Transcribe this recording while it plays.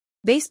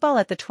Baseball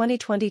at the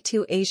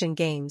 2022 Asian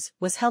Games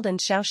was held in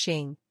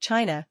Shaoxing,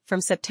 China, from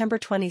September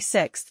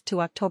 26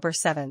 to October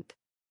 7.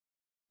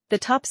 The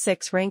top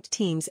 6 ranked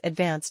teams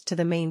advanced to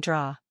the main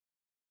draw.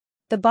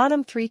 The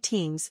bottom 3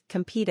 teams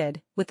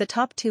competed, with the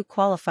top 2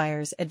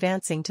 qualifiers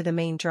advancing to the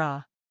main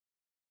draw.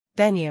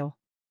 Venue: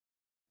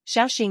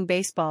 Shaoxing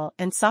Baseball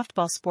and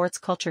Softball Sports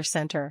Culture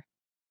Center.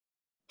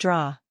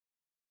 Draw: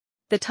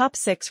 the top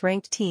 6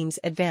 ranked teams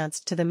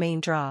advanced to the main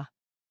draw.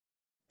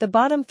 The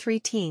bottom 3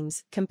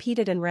 teams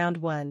competed in round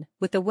 1,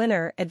 with the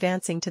winner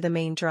advancing to the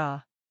main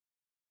draw.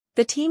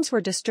 The teams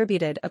were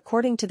distributed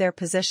according to their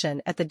position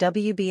at the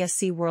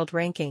WBSC World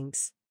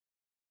Rankings.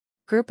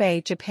 Group A: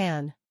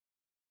 Japan,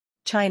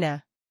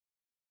 China,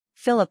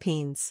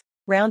 Philippines.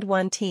 Round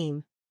 1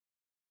 team.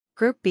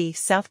 Group B: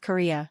 South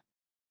Korea,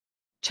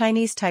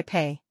 Chinese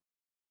Taipei,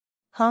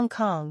 Hong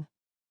Kong.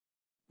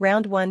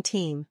 Round 1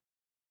 team.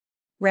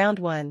 Round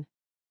 1: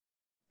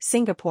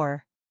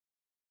 Singapore,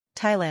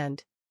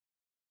 Thailand,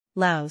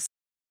 Laos.